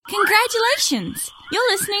Congratulations!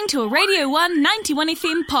 You're listening to a Radio 1 91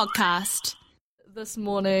 FM podcast. This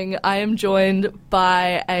morning I am joined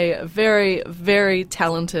by a very, very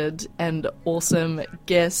talented and awesome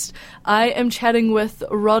guest. I am chatting with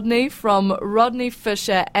Rodney from Rodney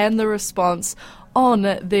Fisher and The Response on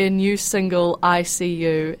their new single,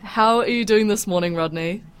 ICU. How are you doing this morning,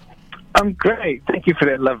 Rodney? I'm great. Thank you for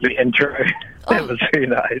that lovely intro. That was very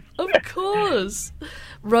nice. Of course.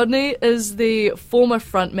 Rodney is the former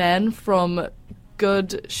frontman from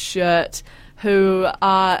Good Shirt, who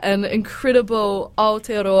are an incredible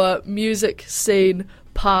Aotearoa music scene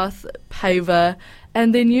path paver,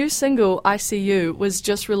 and their new single, ICU, was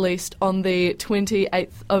just released on the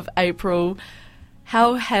 28th of April.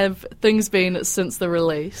 How have things been since the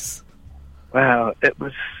release? Wow, it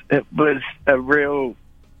was a real,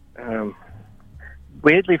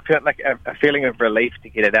 weirdly felt like a feeling of relief to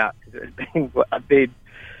get it out. I've been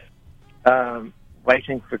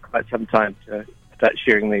waiting for quite some time to start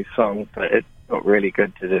sharing these songs, but it felt really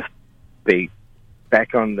good to just be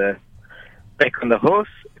back on the horse,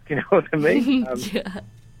 if you know what I mean. Yeah.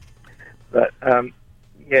 But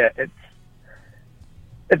it's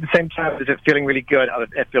at the same time as it feeling really good,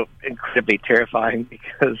 it felt incredibly terrifying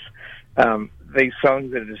because these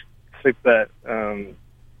songs are just super,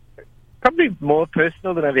 probably more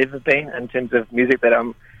personal than I've ever been in terms of music that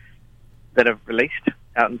I've released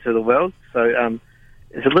out into the world. So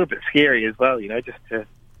it's a little bit scary as well, just to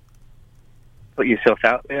put yourself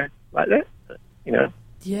out there like that,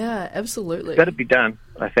 Yeah, absolutely. It's got to be done,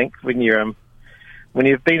 I think, when you've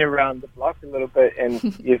been around the block a little bit and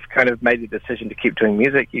you've kind of made the decision to keep doing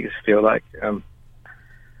music. You just feel like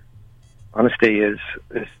honesty is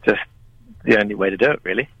just the only way to do it,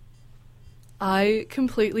 really. I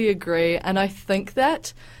completely agree, and I think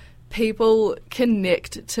that people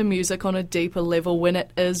connect to music on a deeper level when it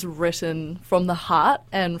is written from the heart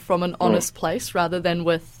and from an honest place rather than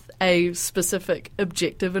with a specific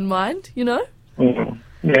objective in mind, Yeah,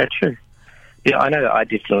 true. Yeah, I know that I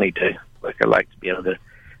definitely do. Like, I like to be able to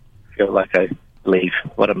feel like I believe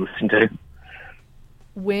what I'm listening to.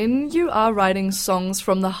 When you are writing songs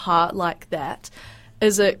from the heart like that,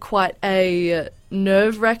 is it quite a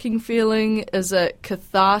nerve-wracking feeling? Is it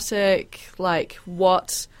cathartic? Like,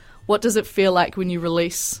 what does it feel like when you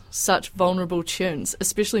release such vulnerable tunes,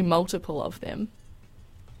 especially multiple of them?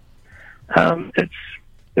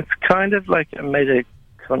 It's kind of like I made a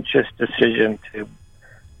conscious decision to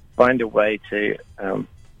find a way to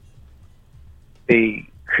be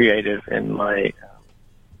creative in my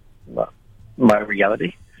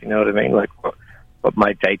reality, if you know what I mean, like what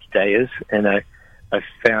my day-to-day is. And I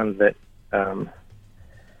found that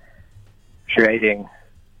creating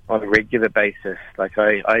on a regular basis, like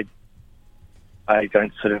I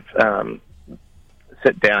don't sort of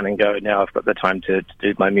sit down and go, now I've got the time to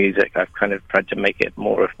do my music. I've kind of tried to make it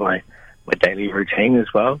more of my daily routine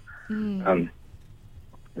as well.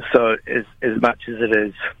 So as much as it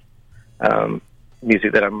is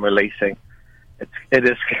music that I'm releasing, it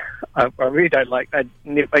is. I really don't like. I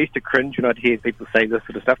used to cringe when I'd hear people say this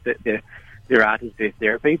sort of stuff, that their art is their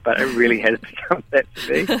therapy, but it really has become that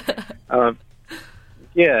to me. And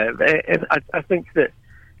I think that,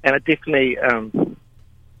 and I definitely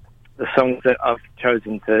the songs that I've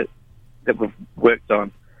chosen that we've worked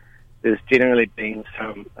on, there's generally been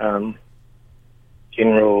some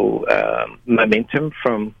general momentum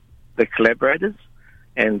from the collaborators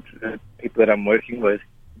and the people that I'm working with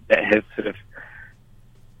that have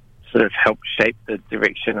sort of helped shape the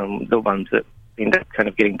direction on the ones that end up kind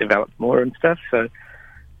of getting developed more and stuff. So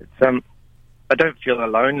it's I don't feel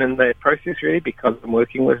alone in the process really, because I'm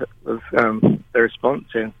working with The Response,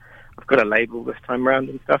 and I've got a label this time around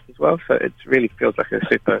and stuff as well. So it really feels like a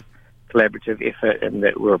super collaborative effort, and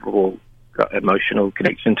that we've all got emotional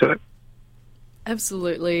connection to it.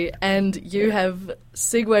 Absolutely, and you have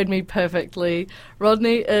segued me perfectly.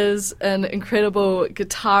 Rodney is an incredible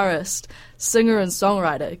guitarist, singer and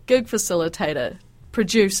songwriter, gig facilitator,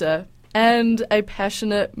 producer, and a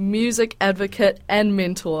passionate music advocate and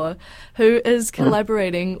mentor who is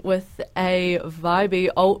collaborating with a vibey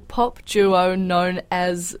alt-pop duo known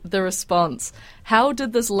as The Response. How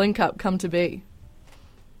did this link-up come to be?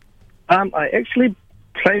 I actually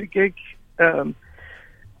played a gig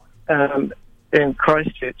in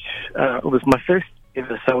Christchurch. It was my first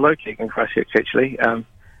ever solo gig in Christchurch, actually,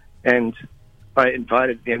 and I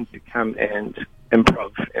invited them to come and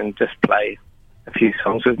improv and just play a few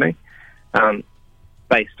songs with me,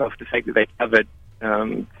 based off the fact that they covered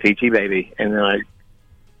Fiji Baby, and then I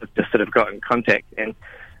just sort of got in contact, and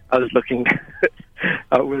I was looking,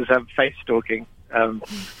 I was face stalking, and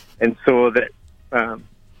saw that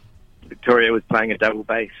Victoria was playing a double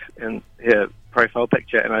bass in her profile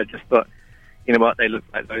picture, and I just thought, you know what, they look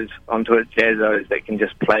like those onto it jazzos that can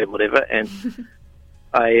just play whatever, and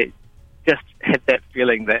I just had that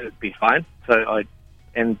feeling that it would be fine.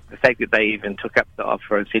 And the fact that they even took up the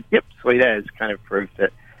offer and said, yep, sweet as, kind of proved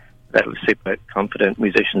that they were super confident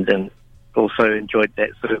musicians and also enjoyed that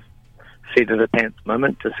sort of seat of the pants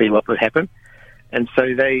moment to see what would happen. And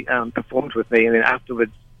so they performed with me, and then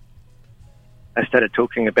afterwards I started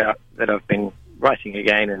talking about that I've been writing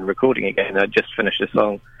again and recording again. I just finished a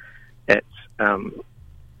song at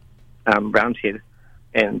Roundhead,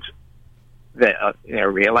 and that I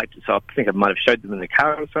really liked it, so I think I might have showed them in the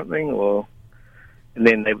car or something, and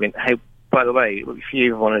then they went, hey, by the way, if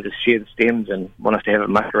you wanted to share the stems and want us to have a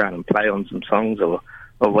muck around and play on some songs or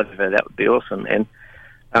whatever, that would be awesome. And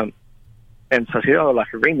so I said, oh,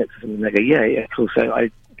 like a remix, and they go, yeah, cool. So I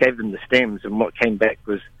gave them the stems, and what came back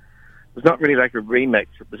was not really like a remix,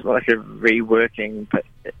 it was like a reworking, but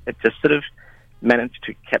it just sort of managed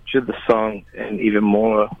to capture the song in even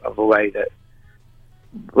more of a way that,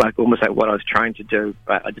 like, almost like what I was trying to do,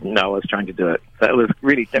 but I didn't know I was trying to do it. So it was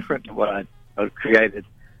really different to what I created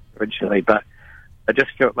originally, but I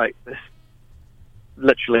just felt like this,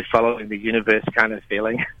 literally following the universe kind of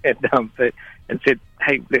feeling, and said,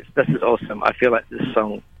 hey, this is awesome. I feel like this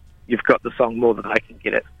song, you've got the song more than I can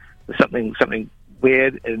get it. There's something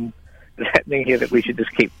weird and happening here that we should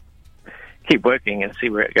just keep working and see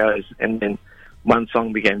where it goes. And then one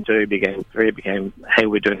song became two, became three, became, hey,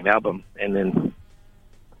 we're doing an album. And then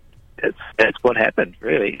that's what happened,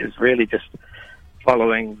 really. It's really just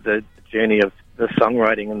following the journey of the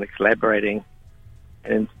songwriting and the collaborating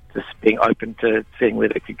and just being open to seeing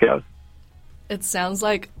where it could go. It sounds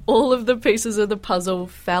like all of the pieces of the puzzle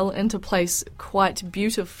fell into place quite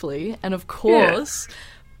beautifully, and of course,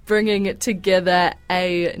 bringing it together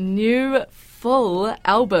a new full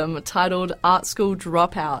album titled Art School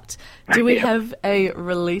Dropout. Do we have a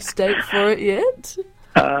release date for it yet?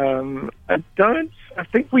 I don't. I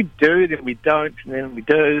think we do, then we don't, and then we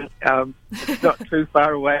do. It's not too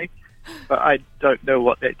far away, but I don't know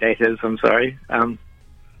what that date is, I'm sorry.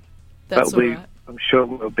 That's but all right. I'm sure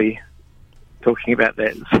we'll be talking about that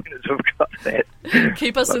as soon as we've got that.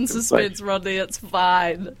 Keep us in suspense, Rodney, it's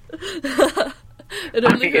fine. It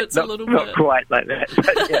only hurts a little bit. Not quite like that,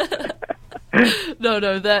 but yeah.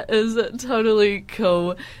 No, that is totally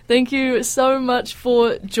cool. Thank you so much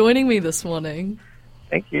for joining me this morning.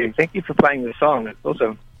 Thank you. Thank you for playing the song. It's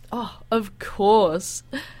awesome. Oh, of course.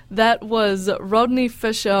 That was Rodney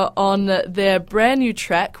Fisher on their brand new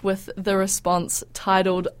track with the response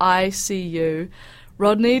titled ICU.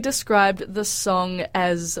 Rodney described the song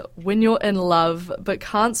as when you're in love but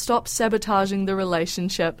can't stop sabotaging the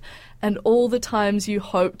relationship and all the times you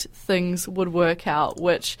hoped things would work out,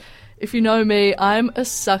 which, if you know me, I'm a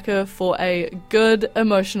sucker for a good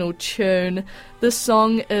emotional tune. This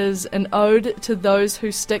song is an ode to those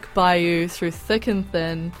who stick by you through thick and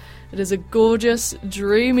thin. It is a gorgeous,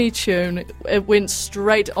 dreamy tune. It went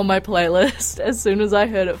straight on my playlist as soon as I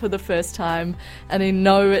heard it for the first time, and I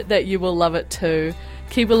know that you will love it too.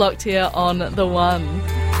 Keep it locked here on The One.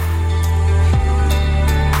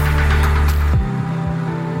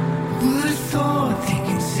 Would have thought they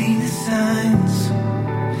can see the signs,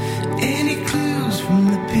 any clues from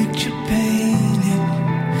the picture painted,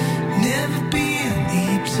 never be in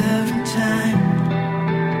heaps of time.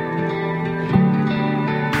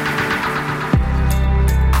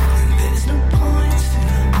 There's no points that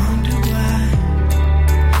I wonder why,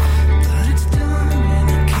 but it's done and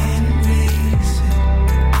I can't erase it.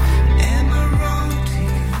 Am I wrong to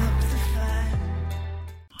give up the fight?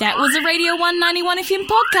 That was a Radio 191 FM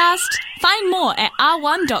podcast. Find more at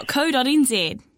r1.co.nz.